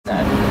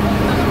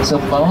So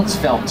Bones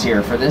filmed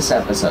here for this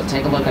episode.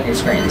 Take a look on your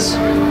screens.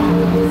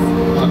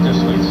 Look this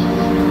way.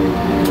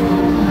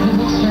 He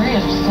looks very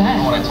upset.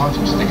 When I talked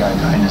to him, the guy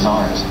behind his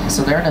arms.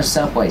 So they're in a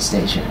subway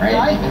station,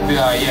 right?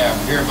 Yeah,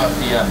 hear about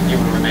the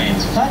human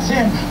remains. That's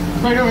him,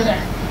 right over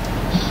there.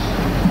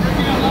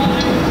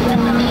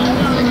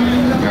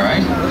 You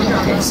alright?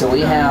 Okay, so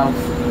we have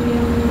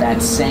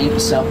that same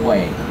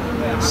subway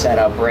set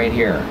up right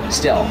here,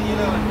 still.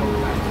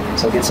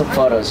 So get some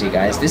photos, you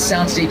guys. This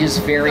soundstage is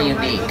very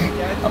unique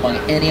among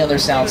any other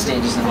sound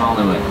stages in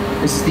Hollywood.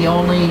 This is the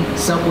only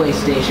subway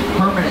station,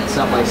 permanent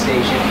subway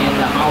station in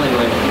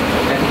Hollywood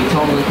that can be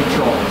totally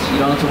controlled. So you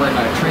don't have to worry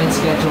about a train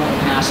schedule,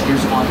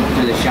 passengers walking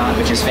through the shot,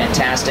 which is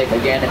fantastic.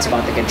 Again, it's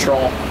about the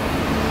control.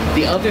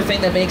 The other thing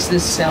that makes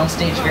this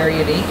soundstage very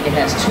unique, it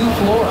has 2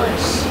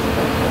 floors.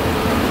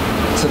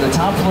 So the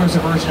top floor is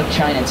a version of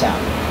Chinatown.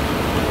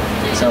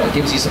 So it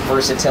gives you some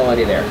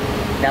versatility there.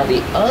 Now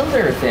the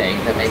other thing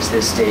that makes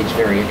this stage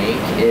very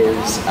unique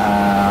is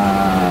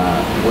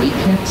we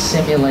can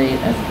simulate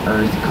an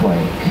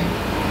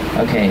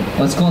earthquake. Okay,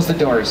 let's close the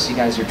doors. You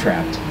guys are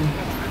trapped.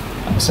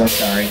 I'm so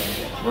sorry.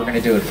 We're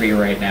gonna do it for you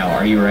right now.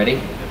 Are you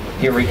ready?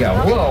 Here we go.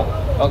 Whoa!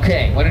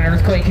 Okay, when an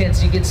earthquake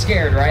hits, you get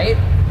scared, right?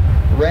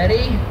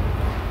 Ready,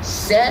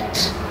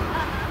 set,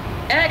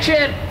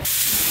 action!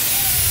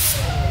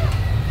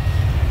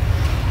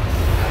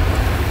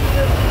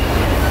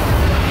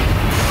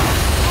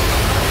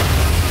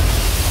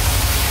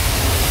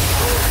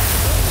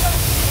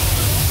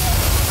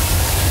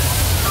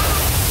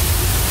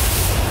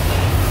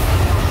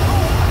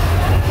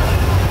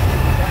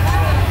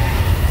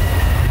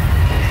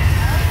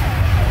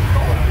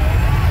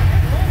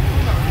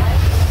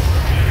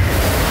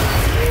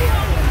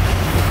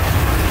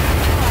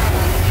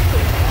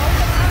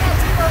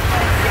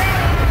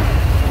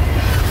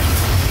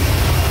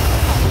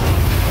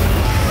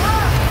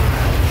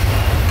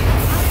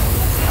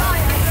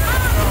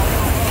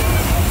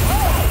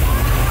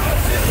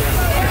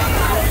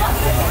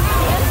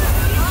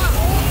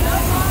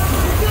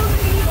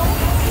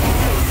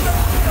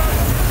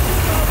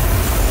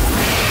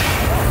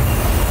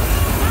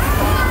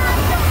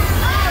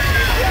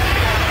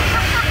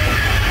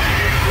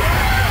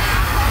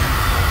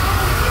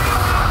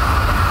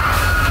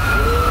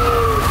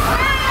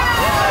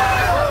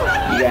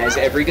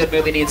 Every good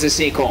movie needs a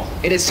sequel.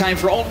 It is time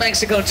for Old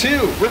Mexico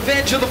 2,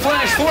 Revenge of the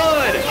Flash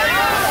Flood.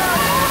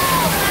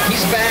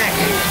 He's back.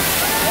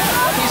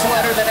 He's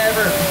wetter than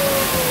ever.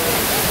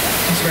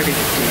 He's ready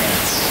to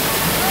dance.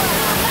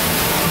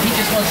 He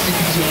just wants to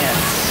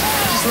dance.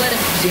 Just let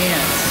him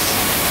dance.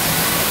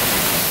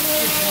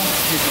 He just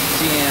wants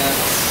to dance.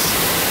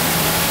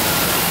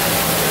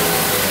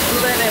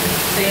 Let him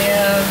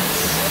dance.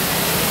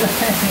 Let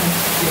him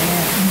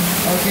dance.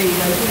 Okay, you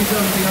guys, please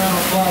don't see around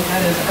the vlog.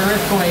 That is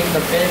Earthquake, the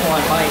big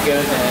one. My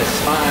goodness.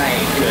 My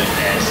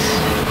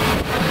goodness.